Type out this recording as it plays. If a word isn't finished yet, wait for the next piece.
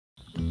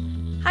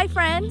Hi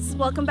friends,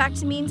 welcome back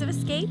to Means of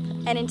Escape,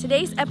 and in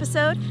today's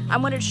episode I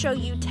wanted to show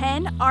you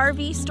 10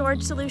 RV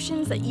storage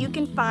solutions that you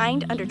can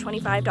find under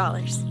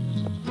 $25.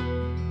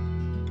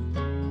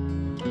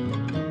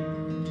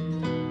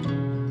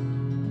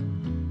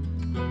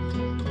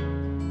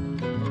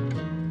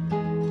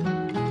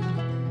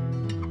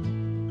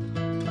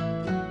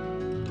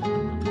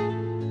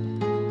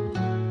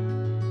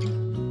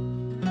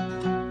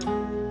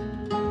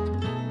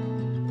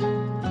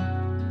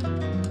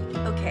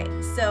 Okay,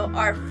 so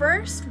our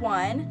first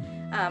one,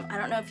 I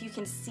don't know if you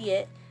can see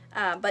it,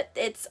 but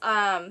it's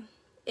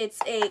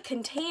a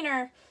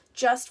container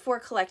just for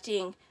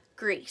collecting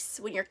grease.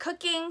 When you're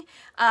cooking,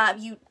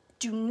 you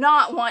do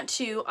not want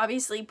to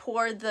obviously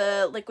pour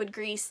the liquid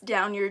grease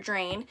down your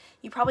drain.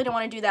 You probably don't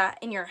want to do that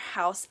in your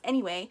house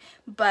anyway,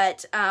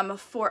 but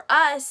for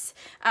us,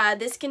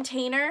 this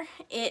container,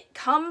 it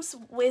comes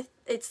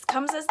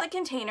as the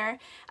container,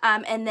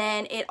 and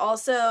then it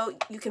also,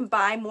 you can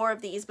buy more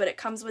of these, but it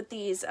comes with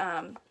these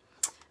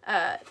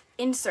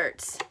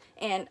inserts,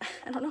 and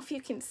I don't know if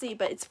you can see,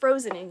 but it's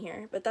frozen in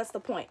here, but that's the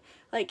point.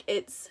 Like,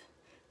 it's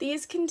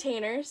these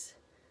containers,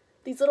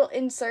 these little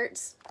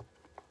inserts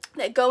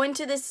that go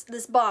into this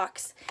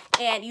box,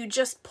 and you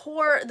just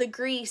pour the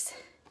grease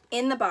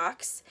in the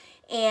box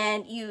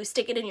and you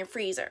stick it in your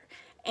freezer,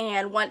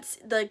 and once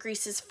the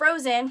grease is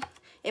frozen,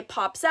 it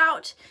pops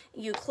out,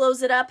 you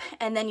close it up,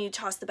 and then you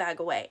toss the bag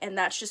away. And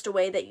that's just a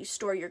way that you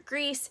store your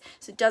grease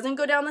so it doesn't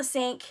go down the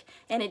sink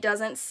and it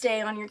doesn't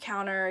stay on your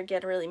counter or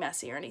get really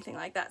messy or anything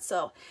like that.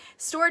 So,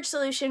 storage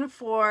solution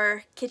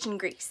for kitchen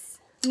grease.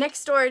 Next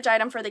storage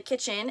item for the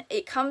kitchen,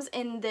 it comes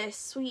in this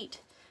sweet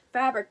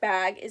fabric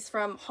bag, is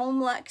from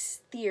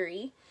Homelux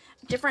Theory.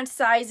 Different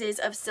sizes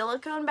of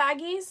silicone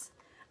baggies.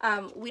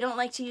 We don't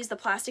like to use the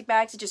plastic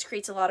bags, it just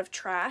creates a lot of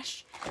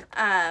trash.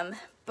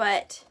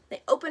 But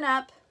they open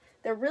up.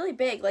 They're really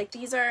big. Like,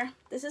 this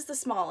is the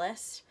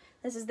smallest,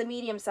 this is the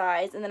medium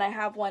size, and then I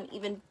have one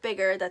even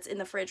bigger that's in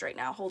the fridge right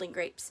now holding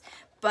grapes.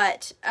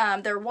 But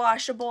they're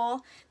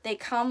washable. They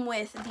come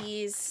with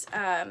these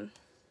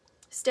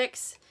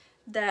sticks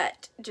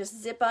that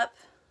just zip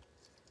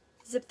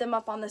them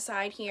up on the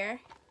side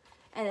here,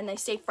 and then they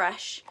stay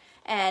fresh,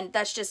 and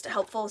that's just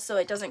helpful so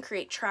it doesn't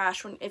create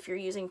trash if you're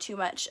using too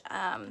much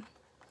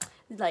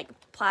like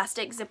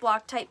plastic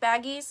Ziploc type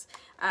baggies,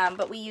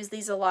 but we use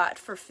these a lot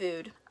for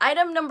food.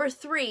 Item number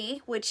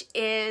 3, which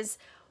is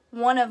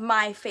one of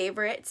my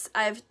favorites.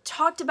 I've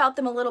talked about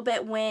them a little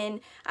bit when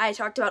I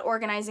talked about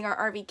organizing our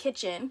RV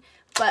kitchen,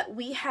 but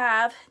we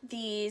have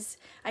these.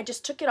 I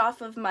just took it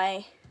off of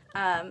my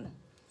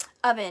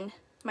oven,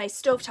 my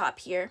stovetop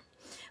here,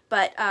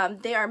 but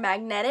they are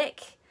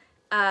magnetic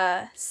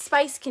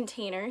spice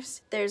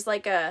containers. There's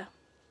like a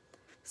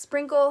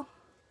sprinkle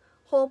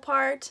hole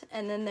part,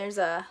 and then there's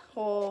a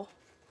whole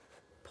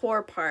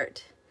pour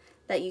part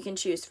that you can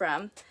choose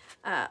from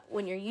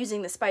when you're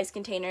using the spice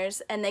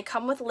containers, and they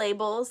come with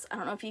labels. I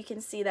don't know if you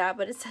can see that,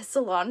 but it says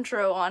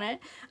cilantro on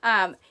it.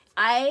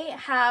 I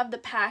have the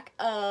pack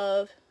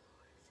of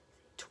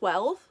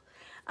 12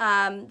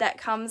 that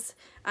comes,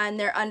 and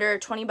they're under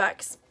 20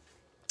 bucks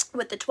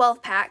with the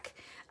 12 pack,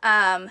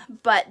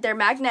 but they're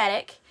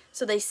magnetic,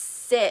 so they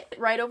sit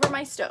right over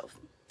my stove.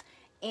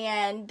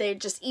 And they're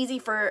just easy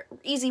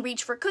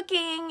reach for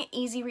cooking,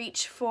 easy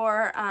reach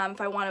for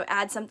if I want to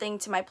add something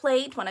to my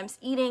plate when I'm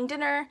eating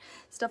dinner,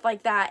 stuff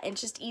like that. And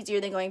it's just easier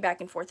than going back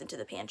and forth into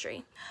the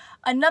pantry.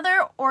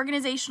 Another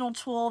organizational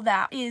tool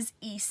that is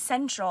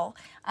essential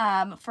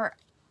for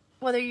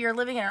whether you're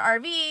living in an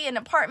RV, an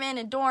apartment,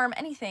 a dorm,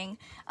 anything,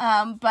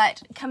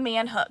 but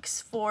command hooks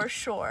for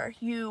sure.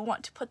 You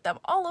want to put them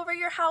all over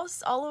your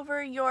house, all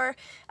over your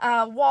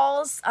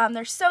walls.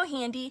 They're so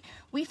handy.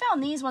 We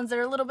found these ones that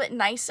are a little bit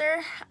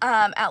nicer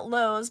at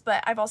Lowe's,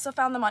 but I've also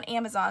found them on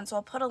Amazon, so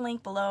I'll put a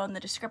link below in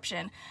the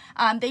description.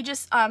 They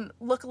just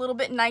look a little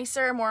bit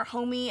nicer, more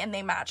homey, and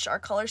they match our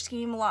color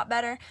scheme a lot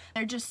better.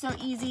 They're just so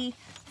easy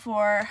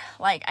for,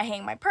 like, I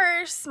hang my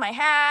purse, my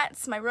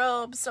hats, my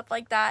robes, stuff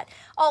like that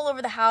all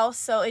over the house,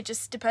 so it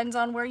just depends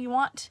on where you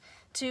want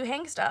to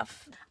hang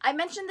stuff. I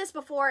mentioned this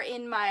before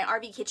in my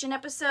RV kitchen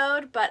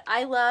episode, but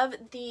I love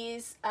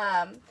these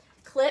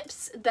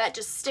clips that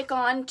just stick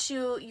on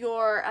to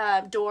your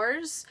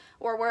doors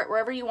or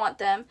wherever you want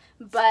them,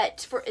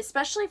 but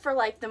especially for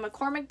like the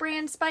McCormick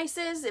brand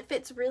spices, it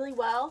fits really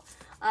well.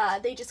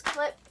 They just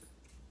clip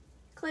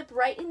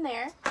right in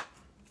there,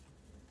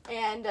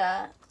 and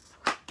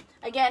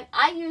again,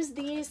 I use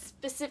these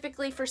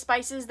specifically for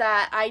spices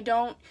that I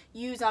don't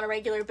use on a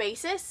regular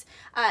basis,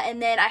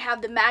 and then I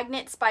have the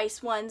magnet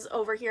spice ones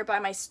over here by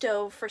my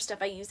stove for stuff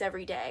I use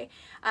every day,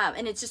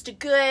 and it's just a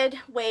good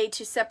way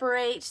to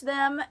separate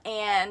them,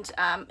 and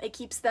it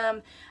keeps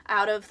them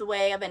out of the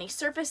way of any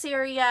surface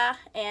area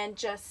and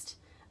just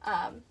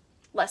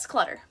less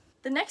clutter.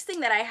 The next thing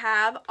that I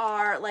have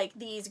are like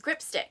these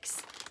grip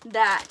sticks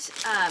that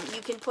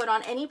you can put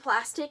on any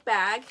plastic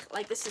bag.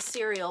 Like, this is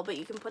cereal, but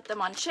you can put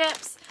them on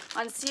chips,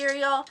 on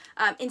cereal,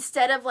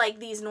 instead of like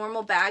these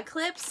normal bag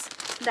clips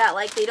that,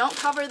 like, they don't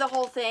cover the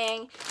whole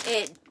thing.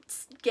 It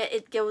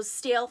it goes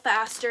stale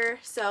faster,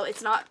 so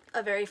it's not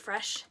a very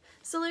fresh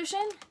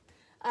solution.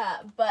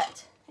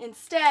 But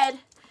instead,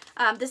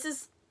 this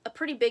is a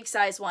pretty big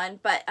size one,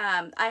 but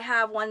I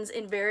have ones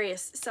in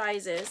various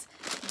sizes.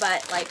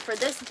 But like for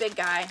this big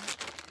guy,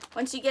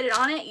 once you get it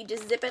on it, you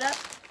just zip it up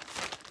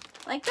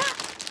like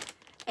that,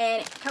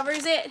 and it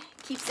covers it,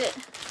 keeps it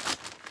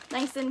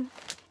nice and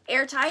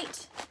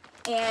airtight,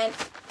 and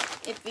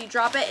if you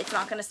drop it, it's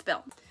not going to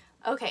spill.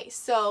 Okay,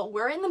 so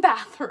we're in the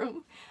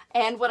bathroom,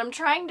 and what I'm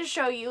trying to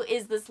show you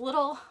is this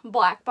little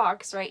black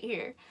box right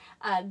here.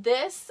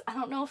 This, I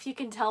don't know if you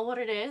can tell what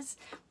it is,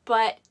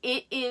 but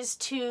it is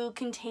to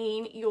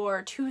contain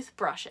your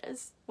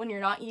toothbrushes when you're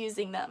not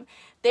using them.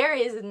 There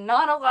is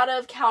not a lot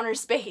of counter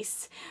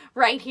space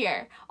right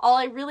here. All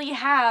I really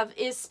have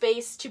is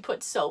space to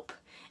put soap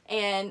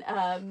and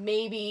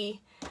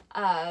maybe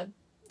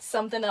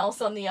something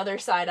else on the other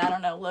side, I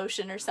don't know,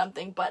 lotion or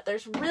something, but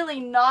there's really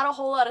not a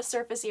whole lot of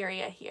surface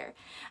area here.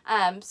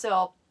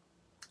 So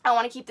I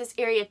want to keep this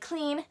area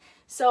clean.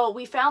 So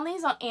we found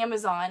these on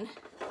Amazon.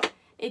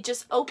 It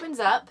just opens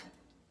up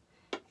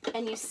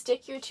and you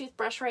stick your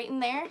toothbrush right in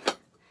there,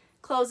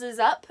 closes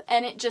up,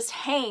 and it just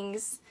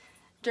hangs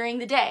during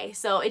the day.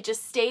 So it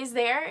just stays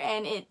there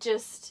and it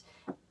just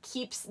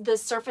keeps the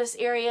surface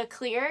area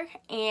clear,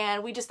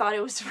 and we just thought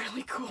it was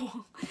really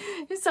cool.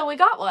 So we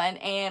got one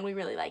and we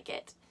really like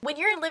it. When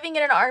you're living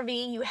in an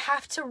RV, you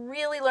have to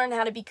really learn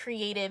how to be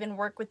creative and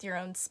work with your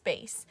own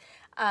space.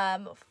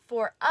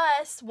 For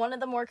us, one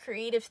of the more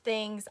creative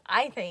things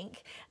I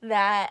think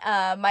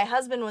that my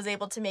husband was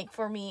able to make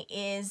for me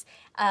is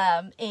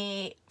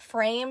a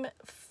frame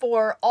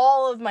for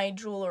all of my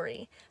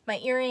jewelry. My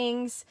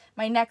earrings,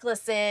 my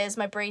necklaces,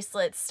 my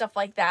bracelets, stuff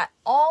like that,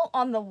 all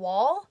on the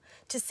wall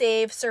to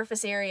save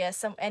surface area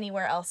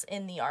anywhere else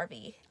in the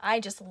RV. I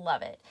just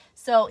love it.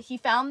 So he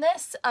found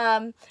this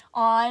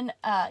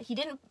he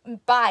didn't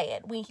buy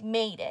it, we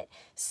made it.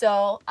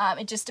 So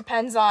it just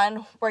depends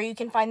on where you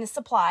can find the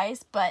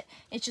supplies, but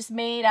it's just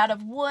made out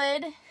of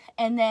wood.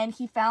 And then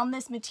he found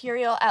this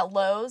material at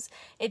Lowe's.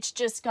 It's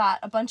just got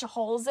a bunch of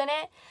holes in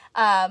it,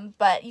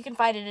 but you can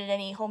find it at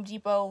any Home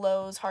Depot,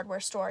 Lowe's, hardware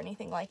store,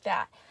 anything like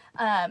that.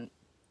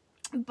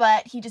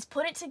 But he just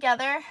put it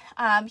together.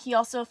 He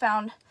also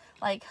found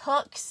like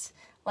hooks,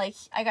 like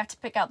I got to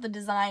pick out the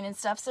design and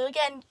stuff. So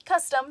again,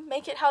 custom,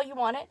 make it how you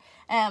want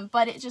it.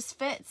 But it just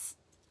fits,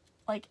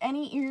 like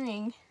any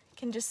earring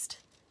can just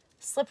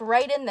slip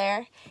right in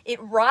there.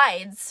 It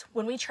rides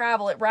when we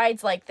travel. It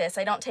rides like this.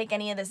 I don't take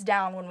any of this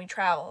down when we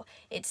travel.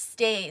 It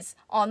stays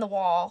on the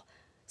wall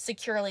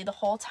securely the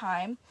whole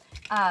time.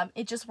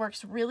 It just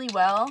works really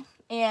well.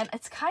 And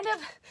it's kind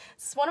of,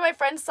 one of my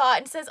friends saw it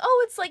and says,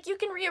 oh, it's like you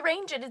can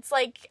rearrange it. It's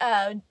like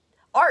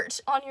art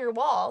on your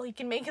wall. You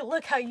can make it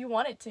look how you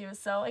want it to.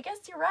 So I guess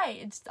you're right.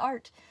 It's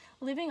art,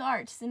 living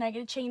art, and I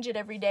get to change it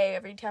every day,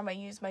 every time I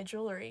use my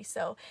jewelry.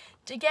 So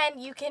again,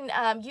 you can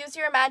use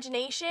your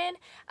imagination.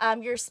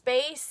 Your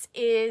space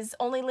is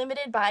only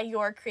limited by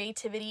your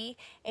creativity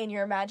and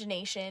your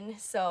imagination.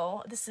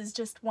 So this is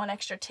just one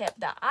extra tip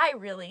that I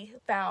really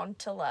found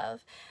to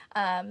love.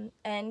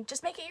 And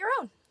just make it your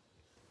own.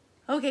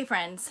 Okay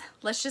friends,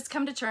 let's just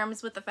come to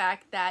terms with the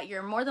fact that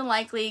you're more than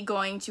likely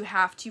going to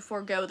have to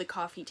forego the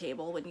coffee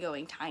table when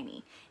going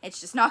tiny. It's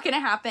just not going to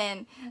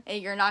happen,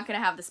 and you're not going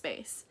to have the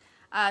space.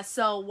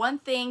 So one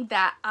thing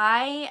that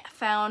I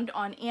found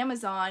on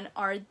Amazon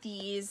are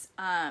these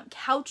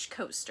couch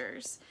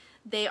coasters.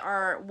 They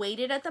are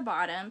weighted at the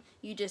bottom.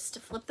 You just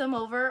flip them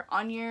over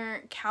on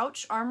your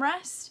couch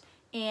armrest,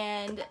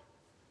 and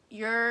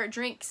your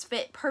drinks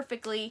fit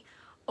perfectly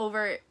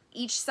over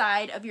each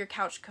side of your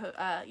couch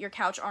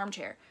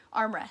armchair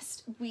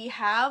armrest. We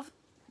have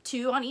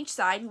 2 on each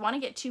side. We want to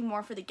get 2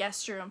 more for the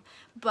guest room,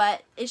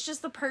 but it's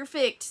just the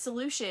perfect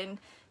solution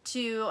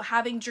to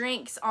having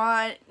drinks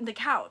on the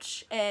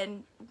couch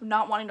and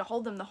not wanting to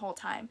hold them the whole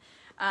time.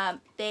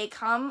 They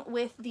come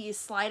with these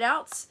slide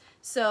outs,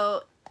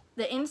 so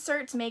the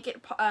inserts make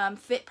it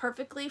fit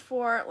perfectly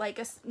for like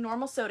a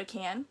normal soda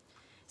can.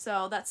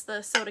 So that's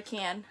the soda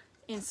can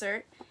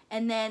insert,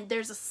 and then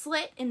there's a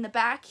slit in the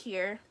back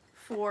here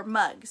for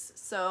mugs,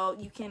 so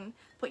you can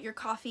put your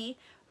coffee,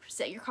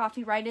 set your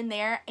coffee right in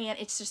there, and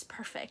it's just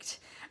perfect.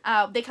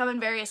 They come in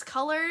various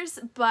colors,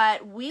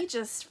 but we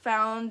just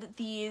found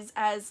these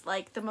as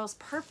like the most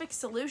perfect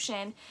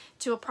solution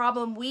to a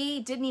problem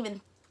we didn't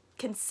even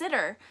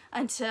consider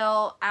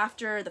until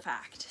after the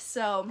fact.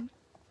 So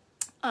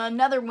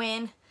another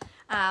win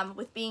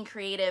with being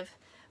creative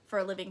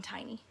for living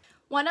tiny.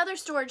 One other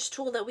storage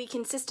tool that we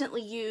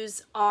consistently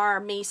use are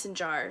mason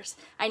jars.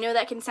 I know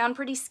that can sound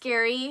pretty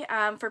scary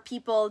for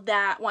people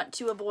that want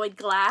to avoid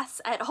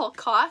glass at all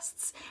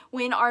costs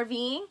when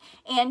RVing.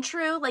 And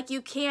true, like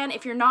you can,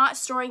 if you're not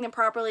storing them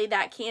properly,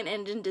 that can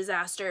end in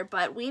disaster,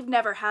 but we've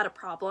never had a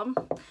problem,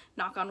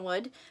 knock on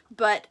wood.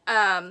 But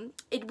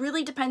it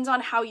really depends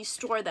on how you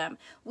store them.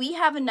 We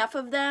have enough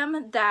of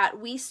them that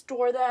we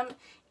store them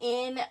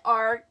in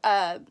our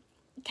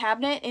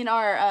cabinet, in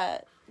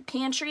our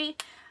pantry.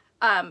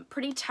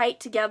 pretty tight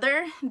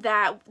together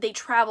that they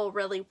travel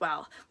really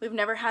well. We've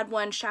never had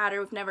one shatter,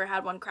 we've never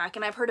had one crack,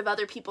 and I've heard of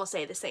other people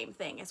say the same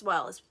thing as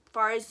well. As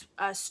far as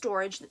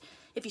storage,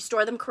 if you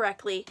store them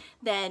correctly,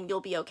 then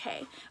you'll be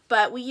okay.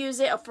 But we use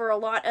it for a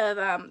lot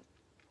of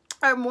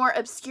our more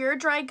obscure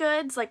dry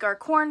goods, like our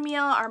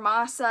cornmeal, our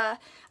masa,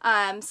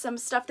 some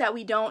stuff that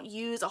we don't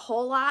use a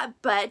whole lot,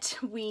 but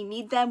we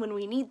need them when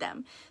we need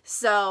them.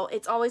 So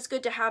it's always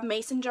good to have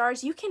mason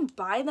jars. You can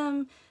buy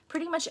them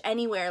pretty much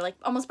anywhere, like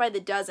almost by the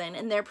dozen,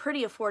 and they're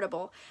pretty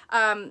affordable.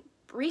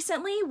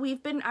 Recently,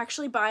 we've been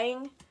actually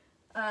buying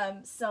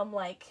some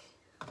like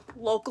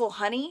local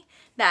honey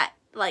that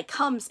like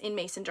comes in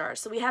mason jars,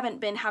 so we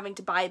haven't been having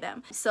to buy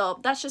them. So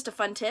that's just a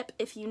fun tip.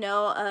 If you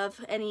know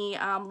of any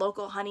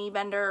local honey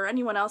vendor or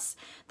anyone else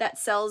that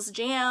sells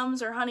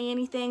jams or honey,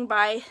 anything,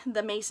 buy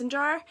the mason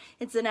jar.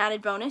 It's an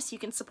added bonus. You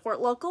can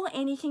support local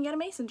and you can get a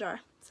mason jar.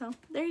 So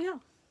there you go.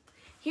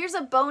 Here's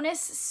a bonus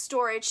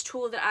storage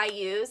tool that I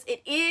use.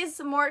 It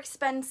is more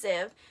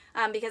expensive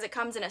because it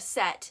comes in a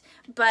set,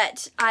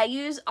 but I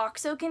use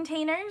OXO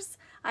containers.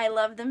 I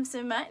love them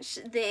so much.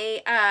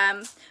 They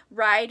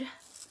ride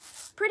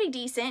pretty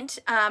decent.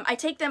 I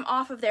take them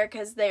off of there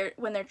because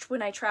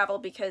when I travel,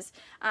 because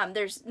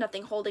there's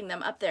nothing holding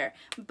them up there.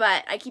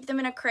 But I keep them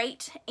in a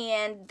crate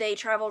and they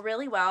travel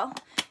really well.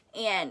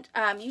 And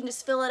you can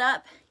just fill it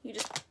up. You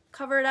just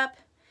cover it up.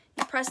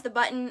 You press the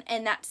button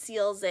and that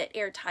seals it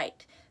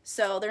airtight.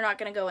 So they're not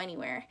going to go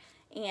anywhere.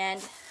 And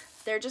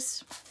they're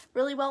just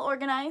really well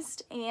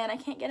organized and I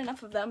can't get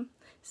enough of them.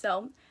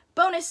 So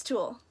bonus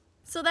tool.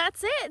 So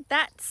that's it.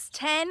 That's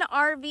 10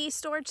 RV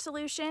storage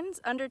solutions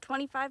under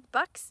 25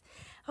 bucks.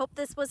 Hope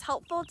this was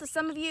helpful to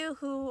some of you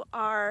who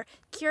are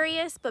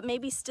curious but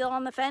maybe still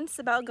on the fence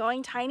about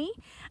going tiny.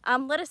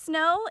 Let us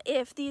know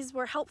if these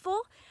were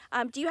helpful.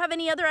 Do you have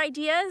any other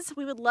ideas?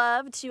 We would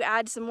love to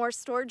add some more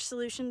storage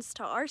solutions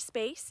to our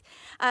space.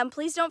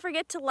 Please don't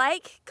forget to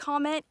like,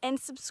 comment, and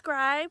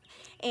subscribe,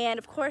 and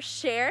of course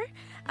share.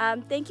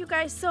 Thank you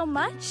guys so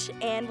much,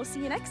 and we'll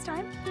see you next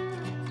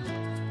time.